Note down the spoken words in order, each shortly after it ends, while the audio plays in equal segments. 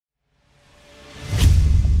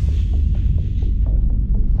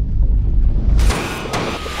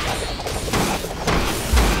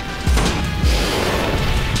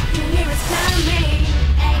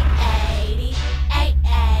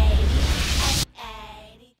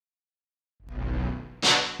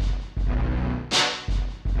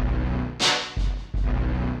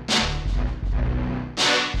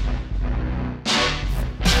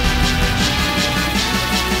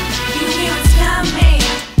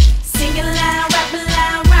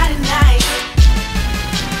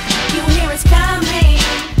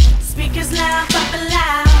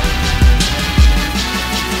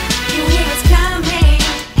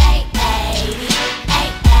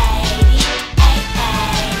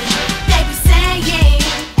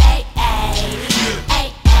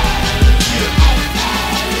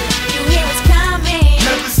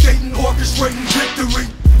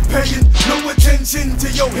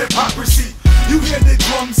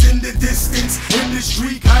the distance, in the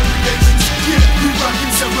street congregations. Yeah, we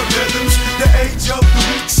rockin' cerebellums. The age of the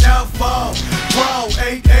weak shall fall. Wow,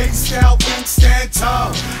 8-8 style, ink stand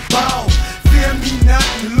tall. Bow, fear me not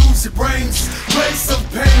and lose your brains. Place of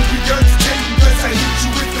pain, regurgitating cause I hit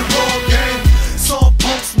you with the raw game. Soft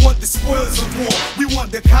punks want the spoils of war. We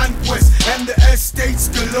want the conquest and the estates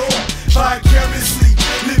galore. Vicariously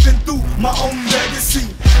living through my own legacy.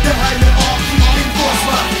 The hierarchy enforced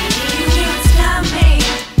by. You hear it's coming,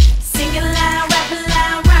 singing loud, rapping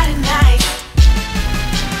loud, riding nice.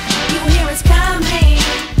 You hear it's coming,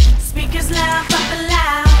 speakers loud, pumping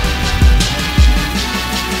loud.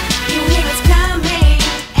 You hear it's coming,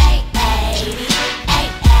 880,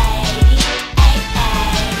 880,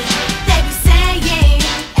 880. They be saying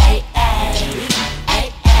 880, 880,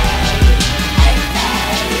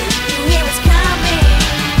 880. You hear it's coming.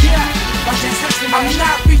 I'm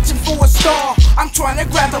not reaching for a star, I'm trying to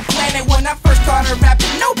grab a planet. When I first started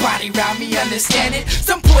rapping, nobody around me understand it.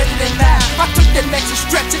 Some put it in laugh, I took the next and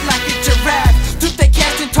stretched it like a giraffe. Took they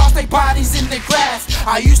cast and tossed their bodies in the grass.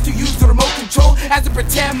 I used to use the remote control as a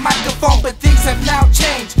pretend microphone, but things have now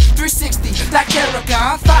changed. 360, like Recka,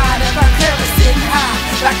 I'm fired and my parents sitting high.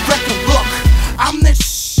 Like Recka, look, I'm the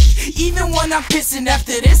even when I'm pissing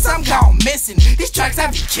after this, I'm gone missing. These tracks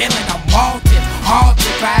I be killing, I'm haunted,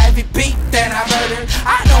 haunted by every beat that I murdered.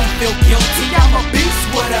 I don't feel guilty, I'm a beast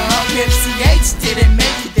with a hump. If CH didn't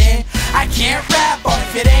make it, then I can't rap on it.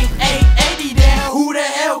 If it ain't 880, then who the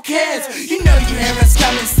hell cares? You know you hear us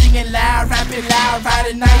coming, singing loud, rapping loud,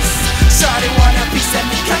 riding nice. Shawty want a piece of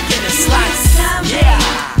me, come get a slice. Yeah.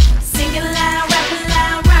 Singing loud, rapping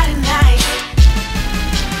loud, riding nice.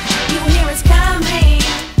 You hear it's coming,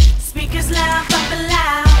 speakers loud, pumping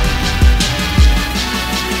loud.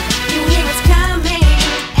 You hear it's coming,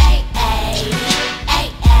 880,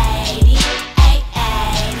 880,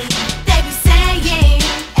 880. They be saying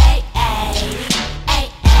 880, 880,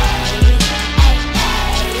 880.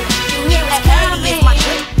 You hear it's coming,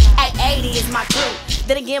 880 is my crew.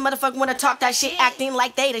 Then again, motherfucker wanna talk that shit, acting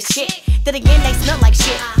like they the shit. Then again, they smell like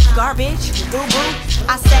shit. Garbage, boo-boo.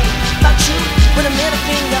 I say, fuck you, with a middle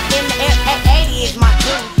finger in the air. 880 is my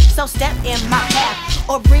crew. So step in my path,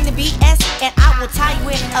 or bring the BS, and I will tie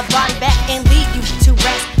you in a body bag and leave you to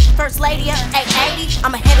rest. First lady of 880,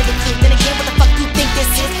 I'm ahead of the crew. Then again, what the fuck you think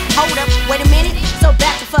this is? Hold up, wait a minute. So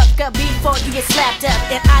back the fuck up before you get slapped up.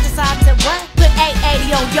 And I decide to what? Put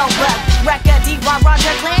 880 on your butt. Recka, D,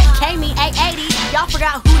 Roger, Claire, K-Me, 880. Y'all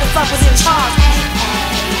forgot who the fuck was in charge.